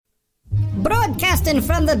broadcasting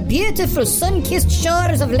from the beautiful sun-kissed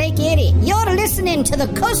shores of Lake Erie. You're listening to the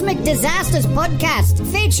Cosmic Disasters Podcast,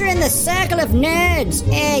 featuring the Circle of Nerds.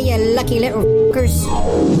 Hey, you lucky little f***ers.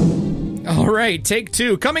 All right, take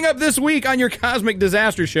two. Coming up this week on your Cosmic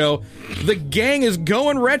Disaster Show, the gang is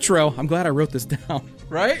going retro. I'm glad I wrote this down.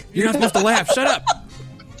 Right? You're not supposed to laugh. Shut up.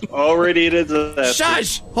 Already it is a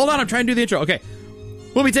Shush! Hold on, I'm trying to do the intro. Okay.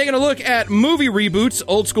 We'll be taking a look at movie reboots,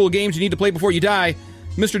 old school games you need to play before you die.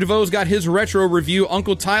 Mr. DeVoe's got his retro review.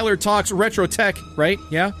 Uncle Tyler talks retro tech, right?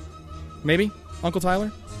 Yeah? Maybe? Uncle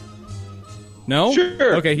Tyler? No?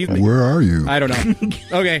 Sure. Okay. Where are you? I don't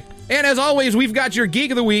know. Okay. And as always, we've got your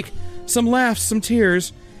Geek of the Week, some laughs, some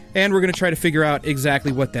tears, and we're going to try to figure out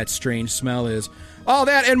exactly what that strange smell is. All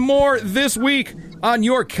that and more this week on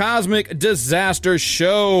your Cosmic Disaster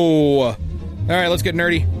Show. All right, let's get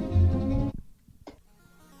nerdy.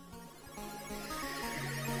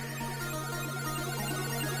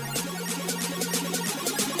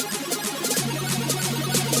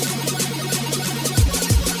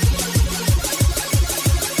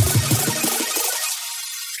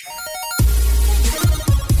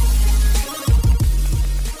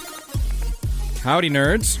 Howdy,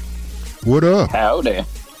 nerds. What up? Howdy.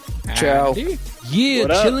 Ciao. Howdy. Yeah,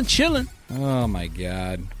 chillin'. Oh, my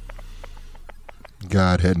God.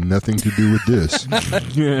 God had nothing to do with this.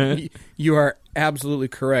 You are absolutely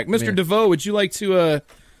correct. Mr. DeVoe, would you like to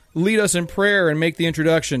lead us in prayer and make the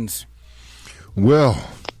introductions? Well,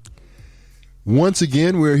 once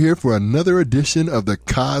again, we're here for another edition of the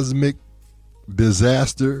Cosmic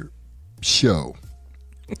Disaster Show.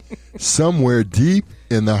 Somewhere deep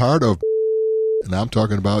in the heart of, and I'm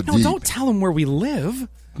talking about No, deep. don't tell them where we live.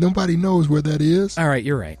 Nobody knows where that is. All right,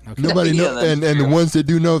 you're right. Okay. Nobody Yeah, knows, that's and the true. ones that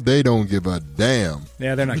do know, they don't give a damn.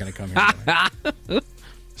 Yeah, they're not going to come here.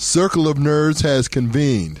 Circle of Nerds has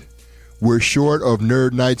convened. We're short of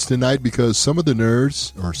nerd nights tonight because some of the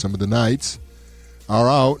nerds, or some of the knights, are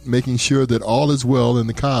out making sure that all is well in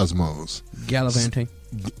the cosmos. Gallivanting.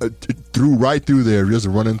 Right through there, just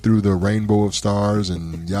running through the rainbow of stars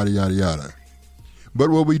and yada, yada, yada. But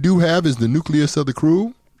what we do have is the nucleus of the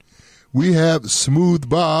crew. We have Smooth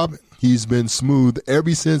Bob. He's been smooth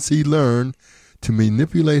ever since he learned to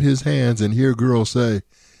manipulate his hands and hear girls say,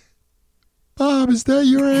 Bob, is that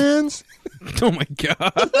your hands? Oh my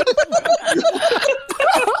god.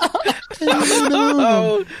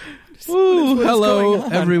 Hello,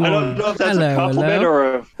 everyone. I don't know if that's Hello, a compliment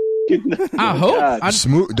or a I hope. God.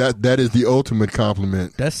 Smooth. That is the ultimate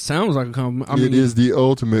compliment. That sounds like a compliment. It is the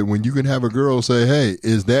ultimate when you can have a girl say, "Hey,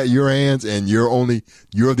 is that your hands?" and you're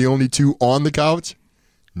the only two on the couch.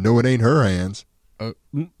 No, it ain't her hands.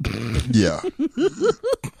 Yeah.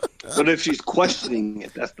 But if she's questioning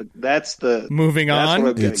it, that's the Moving that's on. what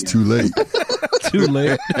I'm getting It's at. too late. too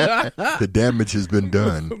late. The damage has been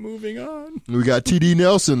done. Moving on. We got TD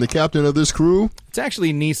Nelson, the captain of this crew. It's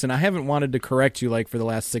actually Neeson. I haven't wanted to correct you like for the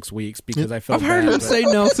last 6 weeks because I felt I've heard bad, him but say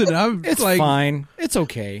Nelson. I'm it's like, fine. It's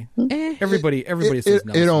okay. Everybody says It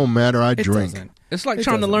Nelson. don't matter. I It drink. doesn't. it's like It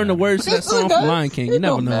trying to doesn't learn the matter. words to that song from Lion King. You It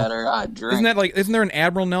never don't know. matter. I drink. Isn't there an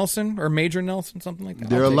Admiral Nelson or Major Nelson, something like that?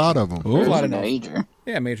 There are a lot of them. There's a lot of There's Nelsons. major.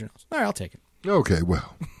 Yeah, Major Nelson. All right, I'll take it. Okay,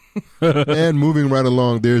 well. And moving right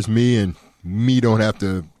along, there's me, and me don't have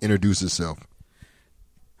to introduce itself.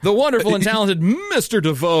 The wonderful and talented Mr.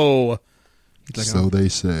 DeVoe. So they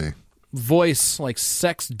say. Voice like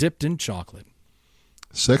sex dipped in chocolate.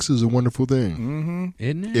 Sex is a wonderful thing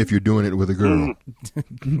Isn't it? if you're doing it with a girl.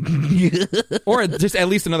 Or just at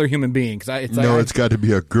least another human being. It's got to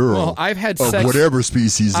be a girl Well, I've had of sex. whatever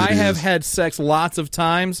species it I is. have had sex lots of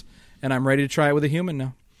times, and I'm ready to try it with a human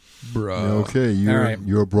now. Bro. Okay, you're, All right.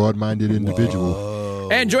 you're a broad-minded individual.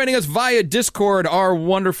 And joining us via Discord are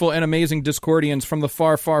wonderful and amazing Discordians from the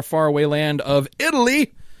far, far, far away land of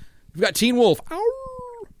Italy. We've got Teen Wolf. Ow.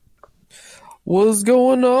 What's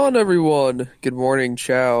going on, everyone? Good morning,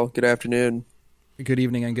 ciao, good afternoon. Good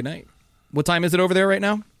evening and good night. What time is it over there right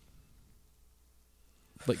now?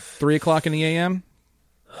 Like 3 o'clock in the a.m.?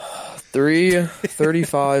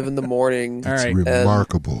 3:35 in the morning. All It's right.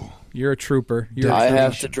 remarkable. You're a trooper. You're I a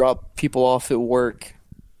have to drop people off at work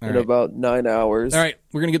in right. about 9 hours. All right,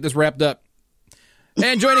 we're going to get this wrapped up.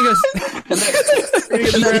 And joining us...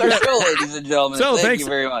 That's our show, ladies and gentlemen. So, Thank thanks, you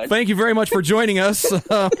very much. Thank you very much for joining us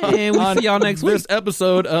And we'll on see y'all next this week.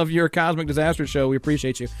 episode of your Cosmic Disaster Show. We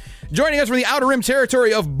appreciate you. Joining us from the Outer Rim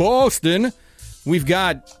territory of Boston, we've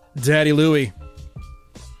got Daddy Louie.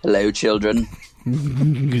 Hello, children.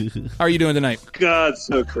 How are you doing tonight? God,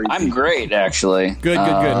 so creepy. I'm great, actually. Good.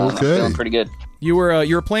 I'm Okay. feeling pretty good. You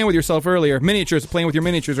were playing with yourself earlier. Playing with your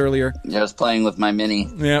miniatures earlier. Yeah, I was playing with my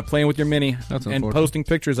mini. Yeah, playing with your mini That's and unfortunate. posting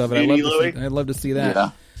pictures of it. Mini Louie? I'd love to see that. Yeah.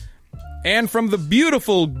 And from the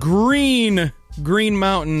beautiful green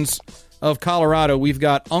mountains of Colorado, we've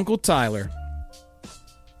got Uncle Tyler.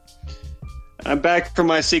 I'm back from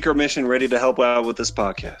my secret mission, ready to help out with this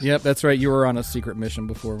podcast. Yep, that's right. You were on a secret mission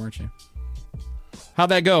before, weren't you? How'd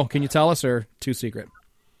that go? Can you tell us, or too secret?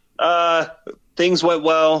 Things went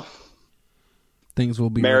well. Things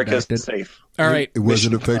will be America's redacted. safe. All right. It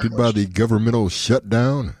wasn't affected by the governmental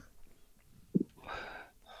shutdown.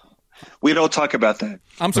 We don't talk about that.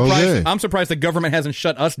 I'm surprised. Okay. I'm surprised the government hasn't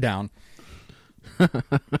shut us down.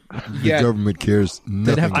 The government cares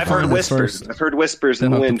nothing. have to I've heard Find us whispers. first. I've heard whispers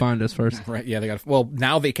in They'll the have to wind. find us first. Right? Yeah, they got. Well,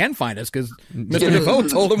 now they can find us because Mr. Defoe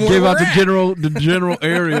told them where Give we're out at. the general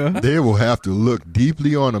area. They will have to look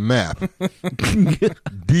deeply on a map.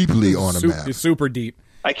 Deeply on a map. Super deep.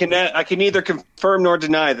 I can neither confirm nor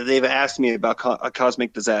deny that they've asked me about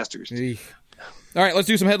cosmic disasters. Eek. All right, let's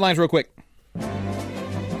do some headlines real quick.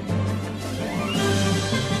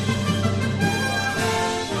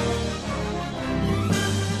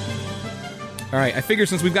 All right, I figure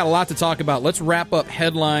since we've got a lot to talk about, let's wrap up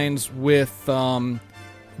headlines with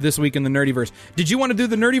this week in the Nerdyverse. Did you want to do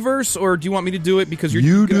the Nerdyverse, or do you want me to do it because you're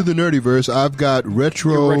You do the Nerdyverse. I've got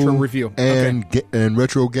retro, Your retro review. and and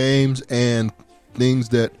retro games and things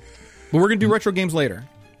that. But we're gonna do retro games later.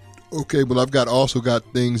 Okay, well, I've also got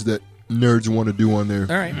things that nerds want to do on their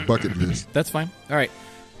All right. bucket list. That's fine. All right.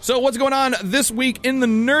 So what's going on this week in the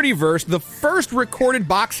Nerdyverse? The first recorded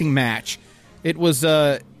boxing match. It was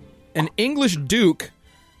an English duke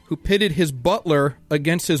who pitted his butler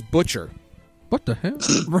against his butcher. What the hell?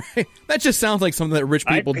 Right? That just sounds like something that rich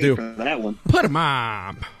people I'd pay do. for that one. Put him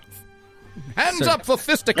on. Hands up for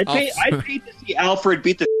fisticuffs. I'd pay to see Alfred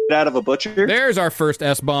beat the shit out of a butcher. There's our first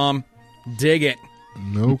S-bomb. Dig it.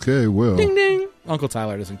 Okay, well, Ding ding. Uncle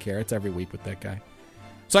Tyler doesn't care. It's every week with that guy.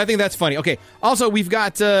 So I think that's funny. Okay. Also, we've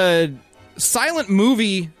got silent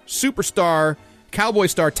movie superstar, cowboy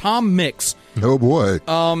star Tom Mix. oh boy,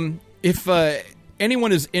 If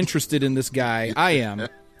anyone is interested in this guy, I am.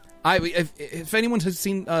 If anyone has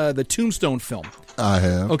seen the Tombstone film. I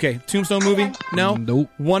have Okay, Tombstone movie? No? Nope.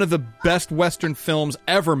 One of the best Western films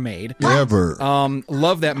ever made. ever.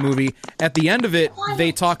 Love that movie. At the end of it,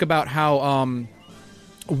 they talk about how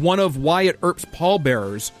one of Wyatt Earp's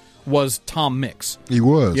pallbearers was Tom Mix. He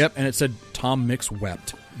was. Yep, and it said Tom Mix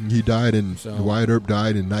wept. He died Wyatt Earp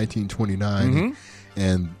died in 1929,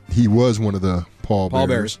 and he was one of the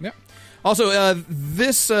pallbearers. Yep. Also,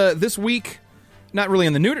 this week, not really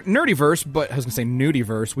in the Nerdyverse, but I was going to say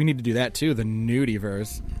Nudiverse. We need to do that too, the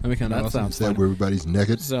Nudiverse. That'd be kind of That awesome. sounds Is that fun. where everybody's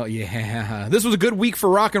naked? So, yeah. This was a good week for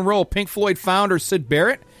rock and roll. Pink Floyd founder Syd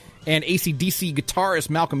Barrett and AC/DC guitarist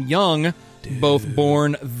Malcolm Young, both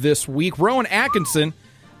born this week. Rowan Atkinson,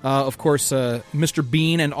 of course, Mr.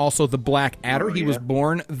 Bean, and also the Black Adder. He was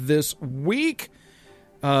born this week.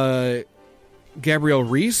 Gabrielle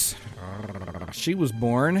Reese, she was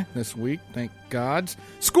born this week, thank God.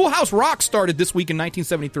 Schoolhouse Rock started this week in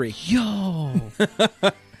 1973. Yo,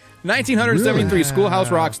 1973, Really? Schoolhouse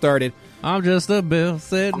Rock started. I'm just a bill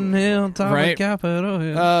sitting here on top Right. of Capitol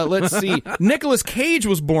Hill. Let's see. Nicolas Cage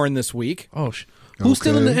was born this week. Oh, who's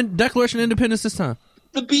still in the Okay. Declaration of Independence this time?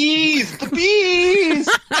 The bees! The bees!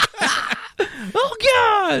 Oh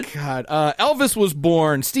God! God, Elvis was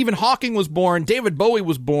born. Stephen Hawking was born. David Bowie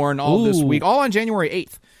was born all this Ooh. week, all on January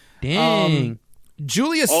 8th. Dang.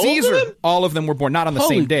 Julius All of Caesar, them? all of them were born, not on the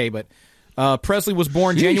Holy- same day, but Presley was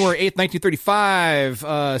born January 8th,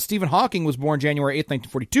 1935. Stephen Hawking was born January 8th,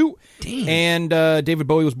 1942. Damn. And David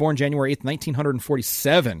Bowie was born January 8th,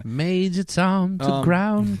 1947. Major Tom to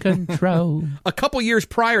ground control. A couple years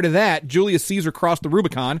prior to that, Julius Caesar crossed the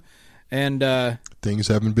Rubicon, and Things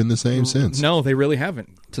haven't been the same since. no, they really haven't.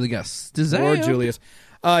 To the guests. Or Julius.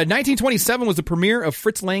 1927 was the premiere of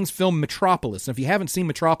Fritz Lang's film Metropolis. And if you haven't seen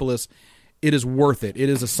Metropolis, it is worth it. It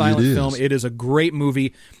is a silent It is. film. It is a great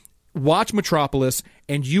movie. Watch Metropolis,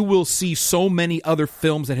 and you will see so many other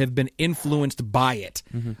films that have been influenced by it.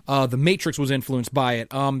 The Matrix was influenced by it.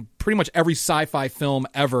 Pretty much every sci-fi film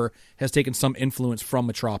ever has taken some influence from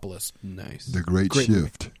Metropolis. Nice. The Great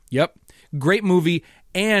Shift. Yep. Great movie,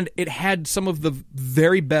 and it had some of the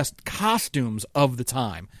very best costumes of the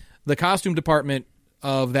time. The costume department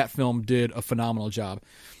of that film did a phenomenal job.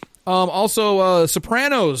 Also,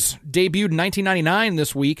 Sopranos debuted in 1999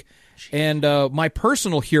 this week, and my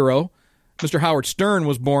personal hero, Mr. Howard Stern,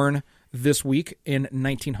 was born this week in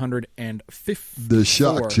 1954. The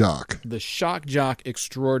Shock Jock. The Shock Jock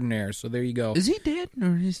extraordinaire. So there you go. Is he dead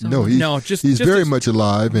or is he still No, he's, No, just very much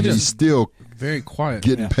alive, and he's still very quiet?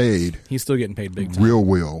 getting paid He's still getting paid big time. real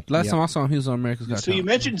well. Last time I saw him, he was on America's Got So you Talent.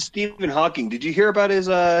 mentioned Stephen Hawking. Did you hear about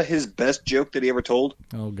his best joke that he ever told?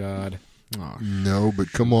 Oh, God. No,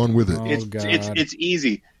 but come on with it. Oh, It's God. it's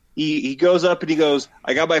easy. He goes up and he goes,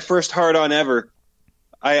 I got my first hard on ever.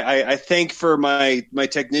 I thank for my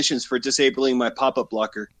technicians for disabling my pop-up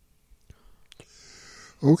blocker.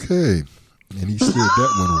 Okay. And he slid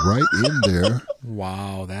that one right in there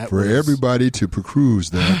Wow, that for was, everybody to peruse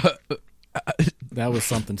that. that was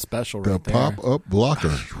something special The right there. pop-up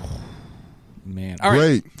blocker. Man. All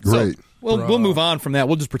right. Great. So, we'll move on from that.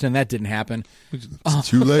 We'll just pretend that didn't happen. It's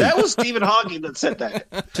too late. That was Stephen Hawking that said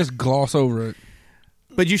that. Just gloss over it.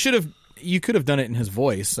 But you could have done it in his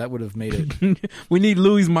voice. That would have made it. We need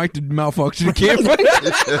Louis' mic to malfunction again.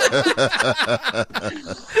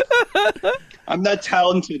 I'm not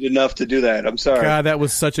talented enough to do that. I'm sorry. God, that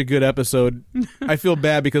was such a good episode. I feel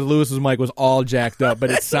bad because Lewis's mic was all jacked up, but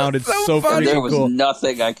it sounded so funny. There freaking was cool.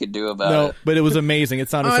 nothing I could do about No, it. but it was amazing. It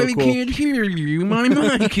sounded so cool. hear you. My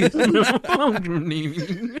mic is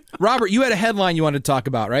malfunctioning. Robert, you had a headline you wanted to talk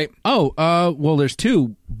about, right? Oh, well, there's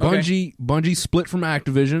two. Bungie split from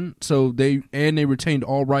Activision, so they retained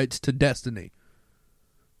all rights to Destiny.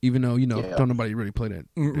 Even though don't nobody really play that.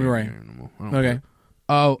 Right. Anymore. I don't Okay. care.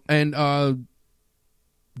 Oh, and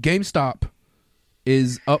GameStop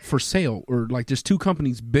is up for sale, or like there's two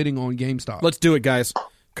companies bidding on GameStop. Let's do it, guys.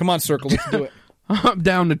 Come on, Circle. Let's do it. I'm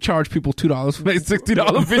down to charge people $2 for a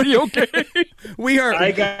 $60 video game. We are.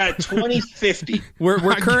 I got 2050. We're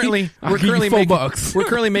currently I'll give you making $4. We're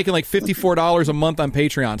currently making like $54 a month on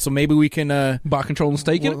Patreon. So maybe we can Buy control and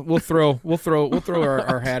stake it. we'll throw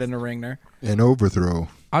our hat in the ring there. An overthrow.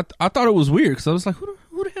 I thought it was weird because I was like, who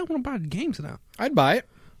the hell want to buy games now? I'd buy it.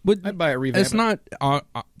 But I'd buy it. Revamp it's it. not.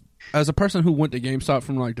 As a person who went to GameStop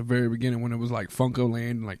from like the very beginning when it was like Funko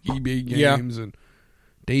Land and like eBay games and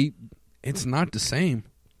it's not the same.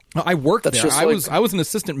 I worked That's there. just I was an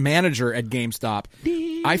assistant manager at GameStop.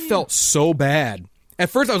 I felt so bad. At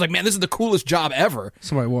first, I was like, "Man, this is the coolest job ever."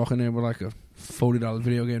 Somebody walking in with like a $40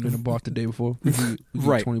 video game that I bought the day before. We give you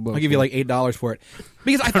Right. $20. I'll give you like $8 for it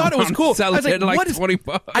because I thought it was cool. I Sell was it like, at like what is-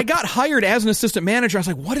 $20. I got hired as an assistant manager. I was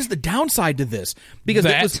like, what is the downside to this? Because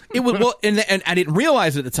That. it was well, and I didn't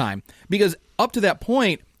realize it at the time because up to that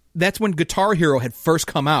point, that's when Guitar Hero had first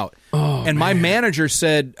come out. And my manager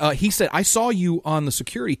said, he said, I saw you on the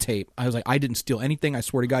security tape. I was like, I didn't steal anything. I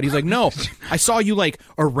swear to God. He's like, no, I saw you like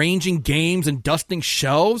arranging games and dusting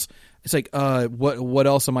shelves. It's like, what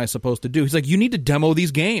else am I supposed to do? He's like, you need to demo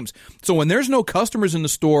these games. So when there's no customers in the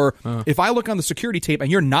store, if I look on the security tape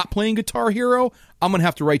and you're not playing Guitar Hero, I'm going to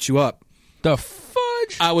have to write you up. The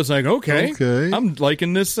fudge. I was like, okay. I'm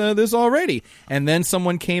liking this already. And then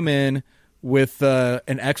someone came in with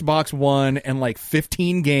an Xbox One and like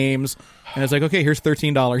 15 games, and it's like, okay, here's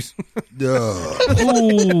 $13,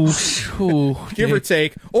 give or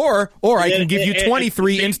take, or I can give you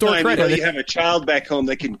 23 in-store credit. You have a child back home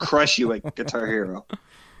that can crush you at Guitar Hero.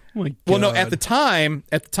 My Well, no, God. at the time,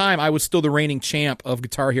 I was still the reigning champ of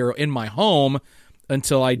Guitar Hero in my home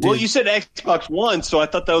until I did. Well, you said Xbox One, so I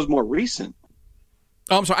thought that was more recent.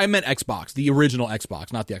 Oh, I'm sorry, I meant Xbox, the original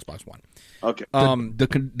Xbox, not the Xbox One. Okay.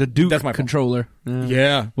 the Duke that's my fault. controller.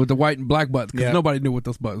 Yeah. With the white and black buttons, because Yeah. nobody knew what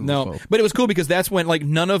those buttons No, were for. but it was cool because that's when like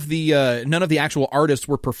none of the actual artists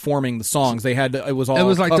were performing the songs. They had it was all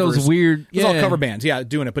like covers. those weird. It was all yeah. cover bands, yeah,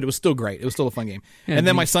 doing it, but it was still great. It was still a fun game. Yeah, and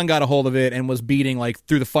then dude. my son got a hold of it and was beating like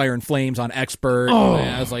Through the Fire and Flames on Expert. Oh. And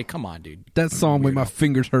I was like, come on, dude. That song made my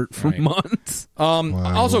fingers hurt for Right. months.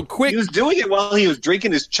 Also, quick, He was doing it while he was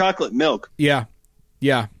drinking his chocolate milk. yeah,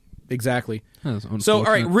 exactly. That's So, all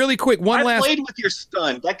right, unfortunate. really quick, one I last. played with your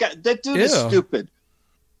son. That dude is Ew. stupid.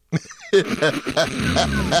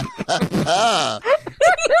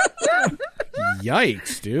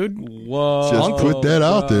 Yikes, dude! Whoa, Just put that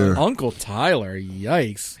out there. Uncle Tyler.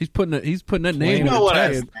 Yikes. He's putting that name. You Plain in know the what I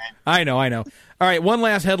text. meant. I know. All right, one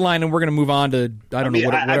last headline, and we're going to move on to I don't know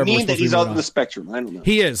whatever. I we're mean supposed that to be he's moving on the spectrum. I don't know.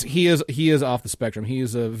 He is off the spectrum. He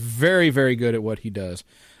is very, very good at what he does.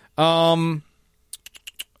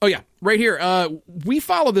 Oh yeah, right here. We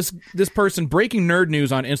follow this person, Breaking Nerd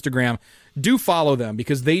News, on Instagram. Do follow them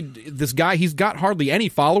because this guy, he's got hardly any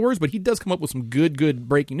followers, but he does come up with some good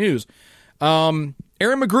breaking news. Aaron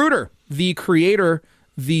McGruder, the creator,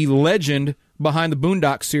 the legend behind the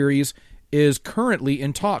Boondock series, is currently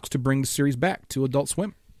in talks to bring the series back to Adult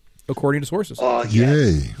Swim, according to sources. Oh, yeah.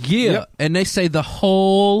 Yay. Yeah, Yep. and they say the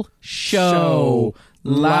whole show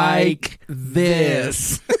like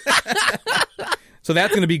this. So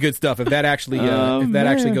that's going to be good stuff if that actually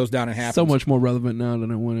actually goes down and happens. So much more relevant now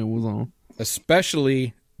than when it was on.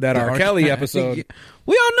 Especially that R. Kelly episode.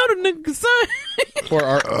 We all know the nigga saying. Poor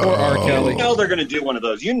R. Kelly. You know they're going to do one of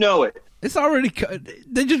those. You know it. It's already.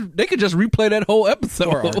 They could just replay that whole episode.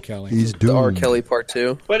 Poor R. Kelly. He's The R. doomed. Kelly Part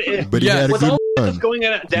 2. But But he had a with good all that's going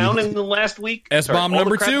down in the last week. S-bomb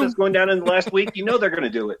number 2. That's going down in the last week. You know they're going to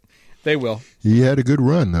do it. They will. He had a good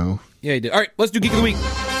run, though. Yeah, he did. All right, let's do Geek of the Week.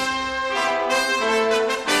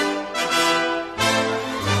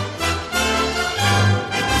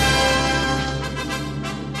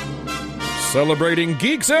 Celebrating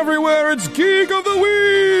geeks everywhere, it's Geek of the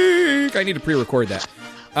Week! I need to pre-record that.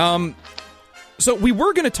 So we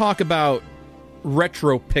were going to talk about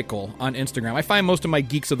Retro Pickle on Instagram. I find most of my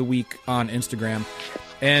Geeks of the Week on Instagram.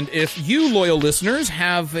 And if you, loyal listeners,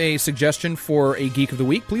 have a suggestion for a Geek of the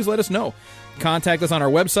Week, please let us know. Contact us on our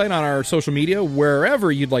website, on our social media,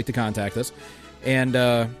 wherever you'd like to contact us. And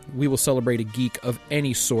we will celebrate a geek of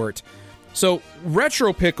any sort. So,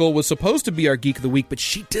 Retro Pickle was supposed to be our Geek of the Week, but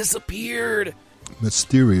she disappeared.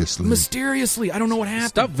 Mysteriously. I don't know what happened.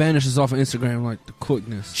 Stuff vanishes off of Instagram like the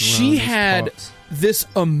quickness. She had this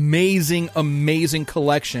amazing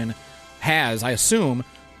collection, I assume,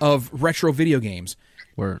 of retro video games.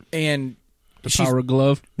 Word. And the Power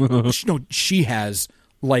Glove? She has,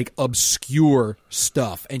 like, obscure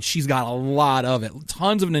stuff, and she's got a lot of it.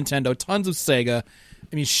 Tons of Nintendo, tons of Sega.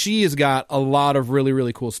 I mean, she has got a lot of really,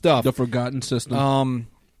 really cool stuff. The Forgotten System.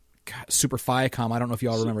 Super Fiacom. I don't know if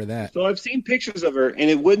y'all remember that. So I've seen pictures of her, and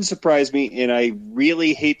it wouldn't surprise me, and I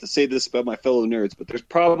really hate to say this about my fellow nerds, but there's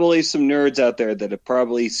probably some nerds out there that have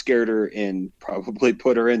probably scared her and probably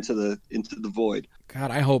put her into the void.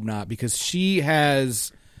 God, I hope not, because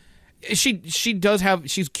she's cute. She does have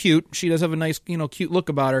a nice, cute look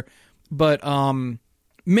about her, but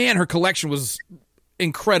man, her collection was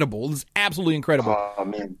incredible. It was absolutely incredible. Oh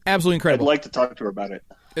man, absolutely incredible. I'd like to talk to her about it.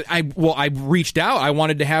 I reached out. I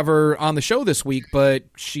wanted to have her on the show this week, but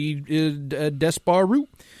she is disparu.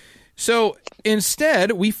 So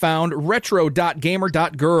instead, we found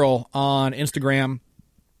retro.gamer.girl on Instagram,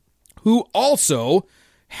 who also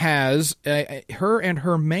has her and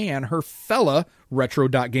her fella,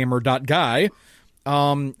 retro.gamer.guy.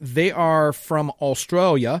 They are from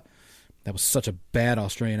Australia. That was such a bad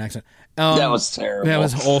Australian accent. That was terrible. That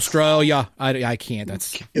was Australia. I can't. I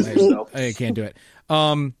can't do it.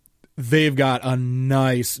 They've got a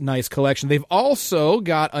nice collection. They've also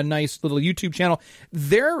got a nice little YouTube channel.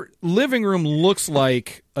 Their living room looks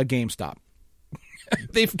like a GameStop.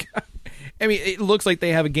 It looks like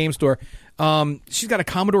they have a game store. She's got a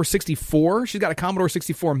Commodore 64. She's got a Commodore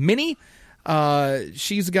 64 Mini.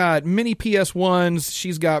 She's got mini PS1s.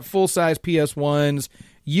 She's got full-size PS1s.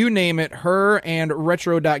 You name it, her and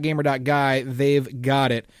retro.gamer.guy, they've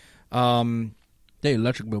got it. Their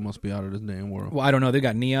electric bill must be out of this damn world. Well, I don't know. They've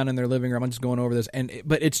got neon in their living room. I'm just going over this,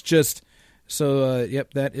 but it's just so.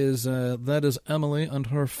 Yep, that is Emily and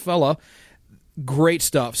her fella. Great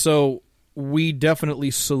stuff. So we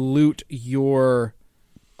definitely salute your.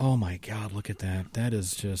 Oh my God! Look at that. That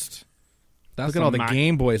is just. Look at all the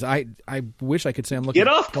Game Boys. I wish I could say I'm looking. Get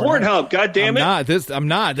off Pornhub! God damn it! I'm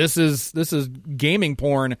not. This is gaming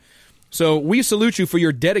porn. So we salute you for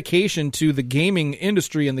your dedication to the gaming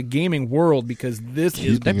industry and the gaming world, because this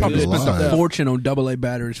is. They probably spent a fortune on AA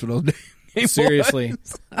batteries for those days. Seriously.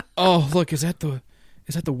 Oh, look! Is that the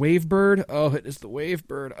Wavebird? Oh, it is the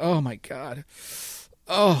Wavebird. Oh my God.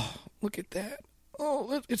 Oh, look at that.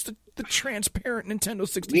 Oh, it's the transparent Nintendo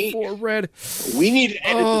 64 red. We need to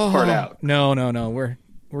edit this part out. No. We're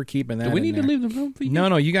keeping that. Do we need to leave the room for you?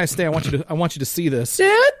 No, you guys stay. I want you to see this.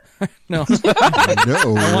 Dad? No. No.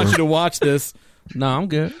 I want you to watch this. No, I'm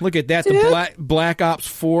good. Look at that. The Black Ops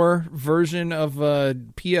 4 version of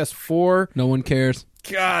PS4. No one cares.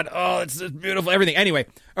 God, it's just beautiful. Everything. Anyway,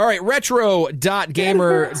 all right.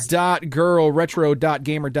 Retro.gamer.girl,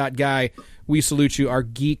 retro.gamer.guy. We salute you, our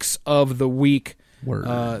Geeks of the Week.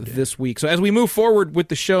 This week. So as we move forward with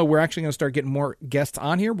the show, we're actually going to start getting more guests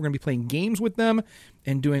on here. We're going to be playing games with them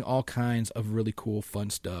and doing all kinds of really cool,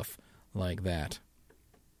 fun stuff like that.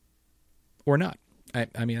 Or not. I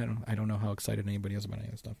don't know how excited anybody is about any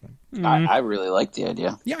of this stuff. I really like the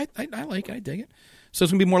idea. Yeah, I like it. I dig it. So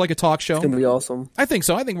it's going to be more like a talk show. It's going to be awesome. I think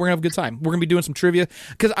so. I think we're going to have a good time. We're going to be doing some trivia,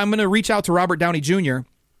 because I'm going to reach out to Robert Downey Jr.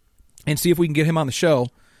 and see if we can get him on the show.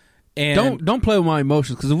 And don't play with my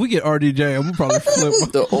emotions, because if we get RDJ, I'm gonna probably flip.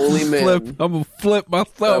 The only man. I'm gonna flip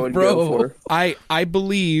myself, bro. I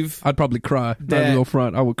believe I'd probably cry. Not even go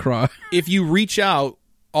front. I would cry. If you reach out,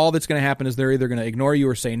 all that's going to happen is they're either going to ignore you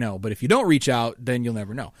or say no. But if you don't reach out, then you'll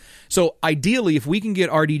never know. So ideally, if we can get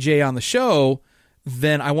RDJ on the show,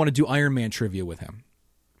 then I want to do Iron Man trivia with him.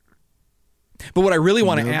 But what I really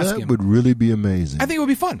want to ask him... That would really be amazing. I think it would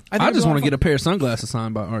be fun. I just want to get a pair of sunglasses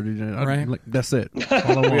signed by RDJ. Right. That's it.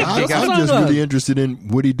 All I'm just really interested in,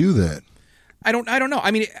 would he do that? I don't know.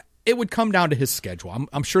 I mean, it would come down to his schedule.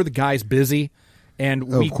 I'm sure the guy's busy,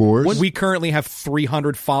 And Of course. we currently have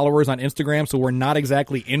 300 followers on Instagram, so we're not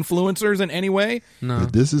exactly influencers in any way. No,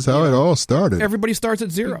 But this is how it all started. Everybody starts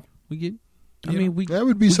at zero. we get. I mean, we That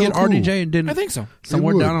would be we so get cool. RDJ, and then I think so.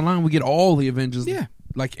 somewhere It would. down the line we get all the Avengers. Yeah.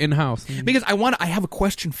 like in house. Because I have a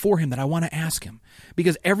question for him that I want to ask him.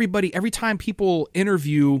 Because every time people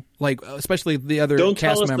interview, like especially the other Don't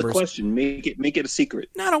cast tell us members, the question. Make it a secret.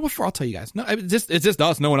 No, I'll tell you guys. No, it's just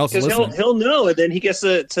us. No one else is Because listening. he'll know, and then he gets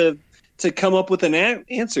to come up with an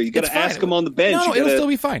answer. You got It's to fine. ask him on the bench. No, You it'll gotta- still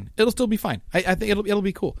be fine. It'll still be fine. I think it'll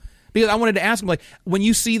be cool. Because I wanted to ask him, like, when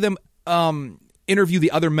you see them interview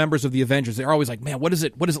the other members of the Avengers, they're always like, man, what is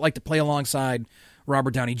it like to play alongside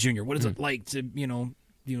Robert Downey Jr.? What is it like to do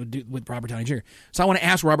with Robert Downey Jr.? So I want to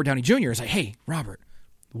ask Robert Downey Jr. It's like, hey, Robert,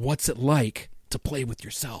 what's it like to play with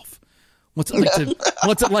yourself? What's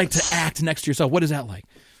it like to act next to yourself? What is that like?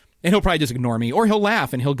 And he'll probably just ignore me, or he'll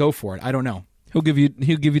laugh and he'll go for it. I don't know. He'll give you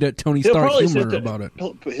that Tony He'll Stark probably say humor about it.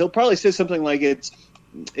 He'll probably say something like,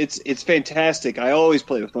 "It's fantastic. I always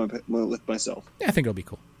play with myself." Yeah, I think it'll be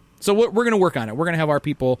cool. So we're going to work on it. We're going to have our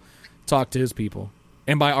people talk to his people,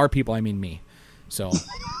 and by our people I mean me. So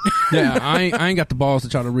Yeah, I ain't got the balls to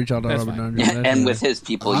try to reach out to That's Robert fine. Downey Jr. That's And it. with his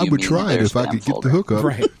people, I you would mean try it their if I spam could get folder. the hookup.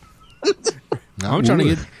 right. I'm trying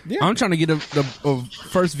to get. Yeah. I'm trying to get a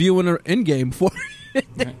first view in the end game before.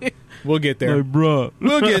 We'll get there. bruh.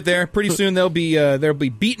 We'll get there. Pretty soon they'll be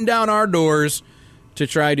beating down our doors to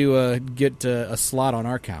try to get a slot on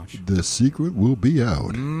our couch. The secret will be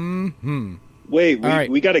out. Wait, All right.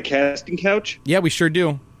 we got a casting couch? Yeah, we sure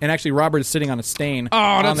do. And actually, Robert is sitting on a stain. Oh,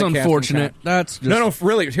 on that's the casting unfortunate. couch. That's just, No,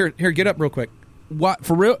 really. Here, get up real quick. What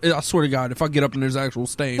for real? I swear to God, if I get up and there's actual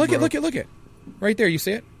stain, Look bro. it. Right there. You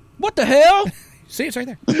see it? What the hell? See it's right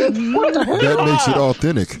there. That makes it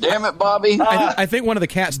authentic. Damn it, Bobby! I think one of the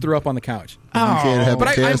cats threw up on the couch. You can't have But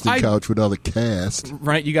a casting I- couch without a cast.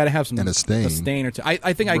 Right? You got to have some And a stain. or two.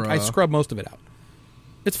 I think I Bruh. scrubbed most of it out.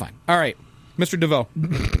 It's fine. All right, Mr. DeVoe,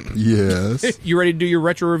 Yes. you ready to do your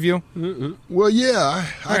retro review? Well, yeah,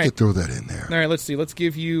 I right. could throw that in there. All right, let's see. Let's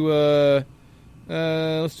give you.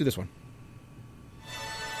 Let's do this one.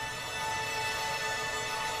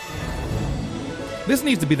 This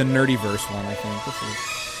needs to be the nerdy verse one, I think. This is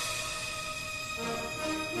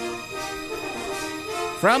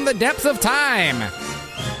from the depths of time.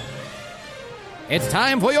 It's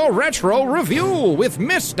time for your retro review with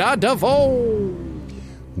Mr. DeVoe.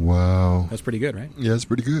 Wow. That's pretty good, right? Yeah, it's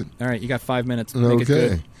pretty good. All right, you got 5 minutes. Make it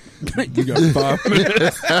Okay. good. You got 5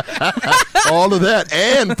 minutes. All of that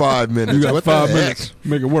and 5 minutes. You got What the 5 heck? minutes.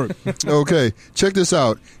 Make it work. Okay, check this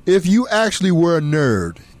out. If you actually were a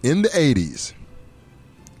nerd in the 80s,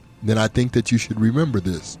 then I think that you should remember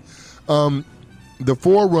this. The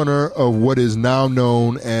forerunner of what is now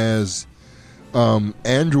known as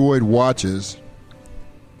Android watches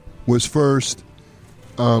was first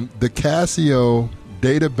the Casio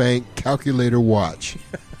DataBank calculator watch.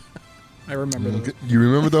 I remember those. You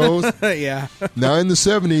remember those? Yeah. Now in the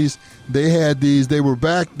 70s, they had these. They were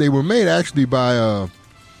made actually by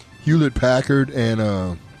Hewlett Packard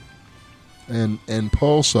and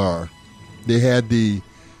Pulsar. They had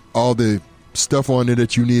all the stuff on it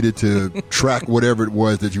that you needed to track whatever it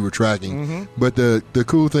was that you were tracking. Mm-hmm. But the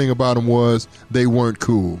cool thing about them was they weren't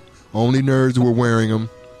cool. Only nerds were wearing them,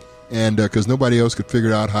 and because nobody else could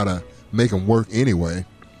figure out how to make them work anyway.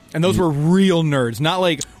 And those were real nerds, not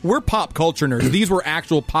like we're pop culture nerds. These were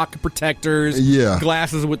actual pocket protectors, Yeah.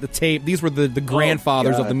 glasses with the tape. These were the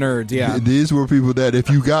grandfathers of the nerds. Yeah, These were people that if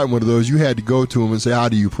you got one of those, you had to go to them and say, how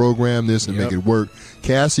do you program this and make it work?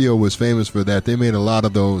 Casio was famous for that. They made a lot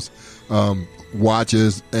of those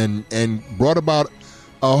watches and brought about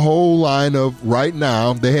a whole line of, right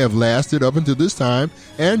now, they have lasted up until this time,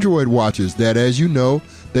 Android watches that, as you know,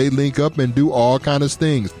 they link up and do all kind of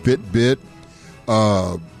things. Fitbit,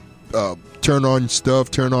 turn on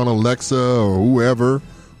stuff, turn on Alexa or whoever,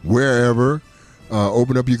 wherever,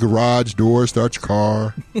 open up your garage door, start your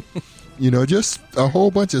car. Just a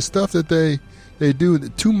whole bunch of stuff that they do.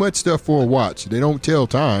 Too much stuff for a watch. They don't tell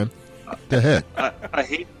time. The heck. I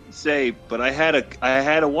hate to say, but I had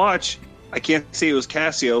a watch. I can't say it was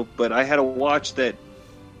Casio, but I had a watch that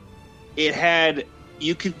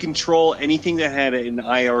you could control anything that had an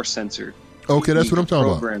IR sensor. Okay, that's You what I'm could talking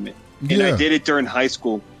about. program it. And I Yeah. did it during high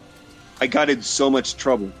school. I got in so much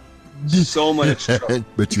trouble. So much trouble.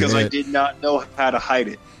 But you because I had- did not know how to hide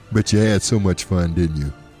it. But you had so much fun, didn't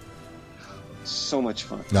you? So much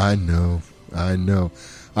fun. I know.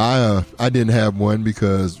 I didn't have one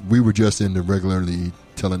because we were just into regularly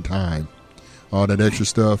telling time. All that extra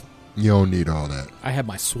stuff, you don't need all that. I had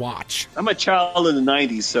my Swatch. I'm a child in the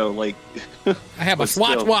 90s, so like I had my But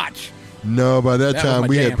Swatch still. watch. No, by that That was time my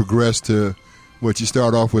we had jam. progressed to What, you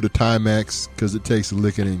start off with a Timex because it takes a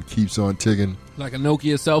licking and keeps on ticking. Like a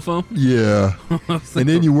Nokia cell phone? Yeah. And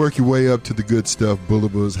then you work your way up to the good stuff,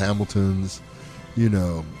 Bullivers, Hamiltons,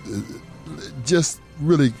 just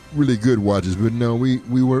really, really good watches. But no, we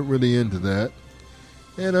weren't really into that.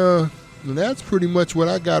 And that's pretty much what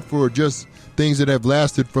I got for just things that have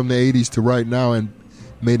lasted from the 80s to right now and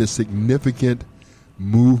made a significant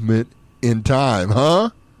movement in time, huh?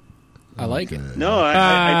 I like it. No,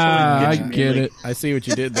 I totally get it. I see what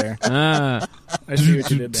you did there. I see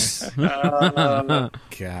what you did there. God,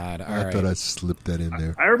 all right. I thought I slipped that in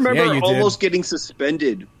there. I remember Yeah, you almost getting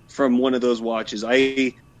suspended from one of those watches.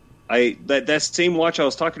 That same watch I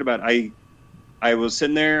was talking about. I was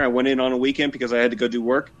sitting there. I went in on a weekend because I had to go do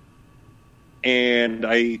work, and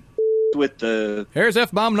I with the Here's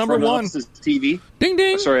F-bomb number front one. office's TV. Ding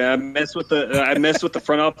ding. Sorry, I messed with the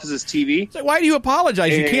front office's TV. So why do you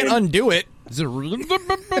apologize? You can't And- undo it.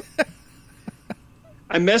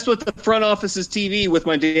 I messed with the front office's TV with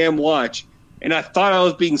my damn watch, and I thought I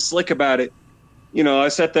was being slick about it. I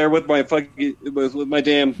sat there with my with my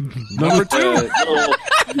damn Number two.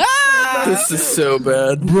 This is so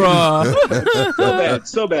bad. Bruh.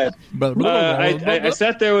 so bad. I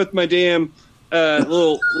sat there with my damn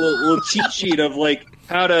little cheat sheet of like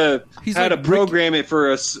how to program it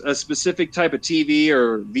for a specific type of TV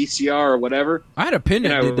or VCR or whatever. I had a pin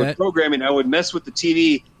And that I did would that. program it. And I would mess with the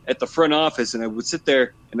TV at the front office, and I would sit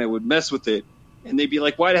there and I would mess with it, and they'd be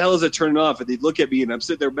like, "Why the hell is it turning off?" And they'd look at me, and I'm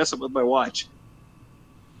sitting there messing with my watch.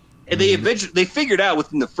 And they figured out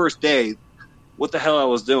within the first day what the hell I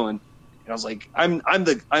was doing. And I was like, I'm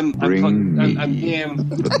damn.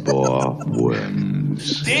 The ball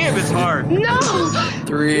wins. Damn, it's hard.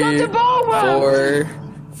 3, 4,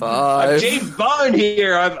 5. I'm James Bond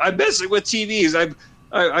here. I'm messing with TVs.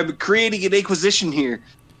 I'm creating an inquisition here.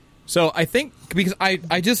 So I think because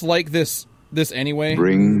I just like this anyway.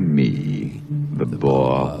 Bring me the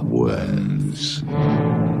ball wins.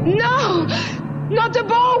 No! Not the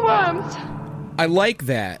ballworms! I like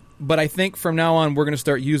that, but I think from now on we're going to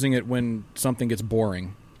start using it when something gets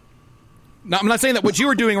boring. Now, I'm not saying that what you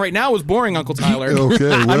were doing right now was boring, Uncle Tyler. Okay,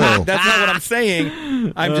 well. That's not what I'm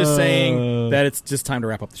saying. I'm just saying that it's just time to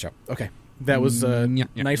wrap up the show. Okay. That was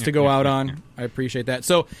nice to go out on. I appreciate that.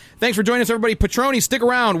 So, thanks for joining us, everybody. Patroni, stick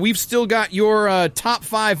around. We've still got your top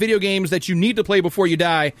 5 video games that you need to play before you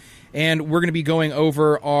die, and we're going to be going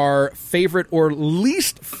over our favorite or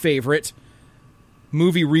least favorite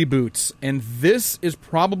movie reboots. And this is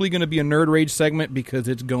probably going to be a Nerd Rage segment because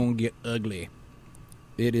it's going to get ugly.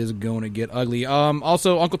 It is going to get ugly.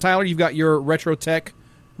 Also, Uncle Tyler, you've got your Retro Tech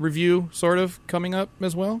review sort of coming up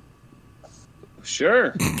as well?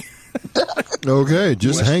 Sure. Okay,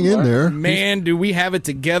 just hang in there. Man, do we have it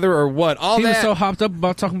together or what? All He was that so hopped up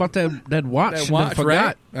about talking about that watch. that and watch,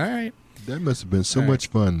 forgot. right? All right. That must have been so much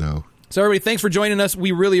fun, though. So, everybody, thanks for joining us.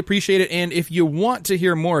 We really appreciate it. And if you want to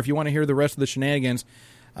hear more, if you want to hear the rest of the shenanigans,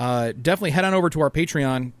 definitely head on over to our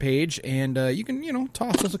Patreon page, and you can,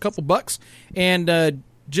 toss us a couple bucks. And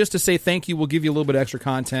just to say thank you, we'll give you a little bit of extra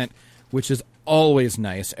content, which is always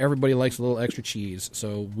nice. Everybody likes a little extra cheese,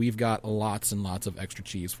 so we've got lots and lots of extra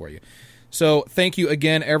cheese for you. So thank you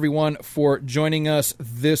again, everyone, for joining us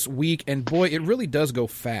this week. And boy, it really does go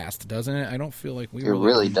fast, doesn't it? I don't feel like we It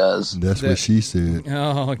really does. That's what she said.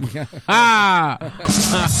 Oh, yeah. Ah!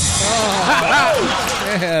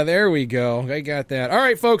 Yeah, there we go. I got that. All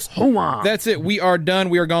right, folks. That's it. We are done.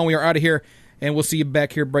 We are gone. We are out of here. And we'll see you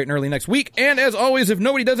back here bright and early next week. And as always, if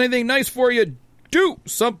nobody does anything nice for you, do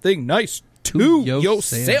something nice to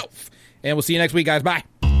yourself. And we'll see you next week, guys. Bye.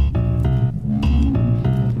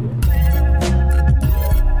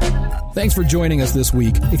 Thanks for joining us this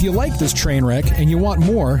week. If you like this train wreck and you want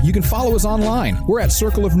more, you can follow us online. We're at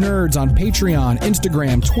Circle of Nerds on Patreon,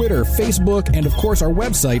 Instagram, Twitter, Facebook, and of course our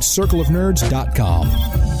website, circleofnerds.com.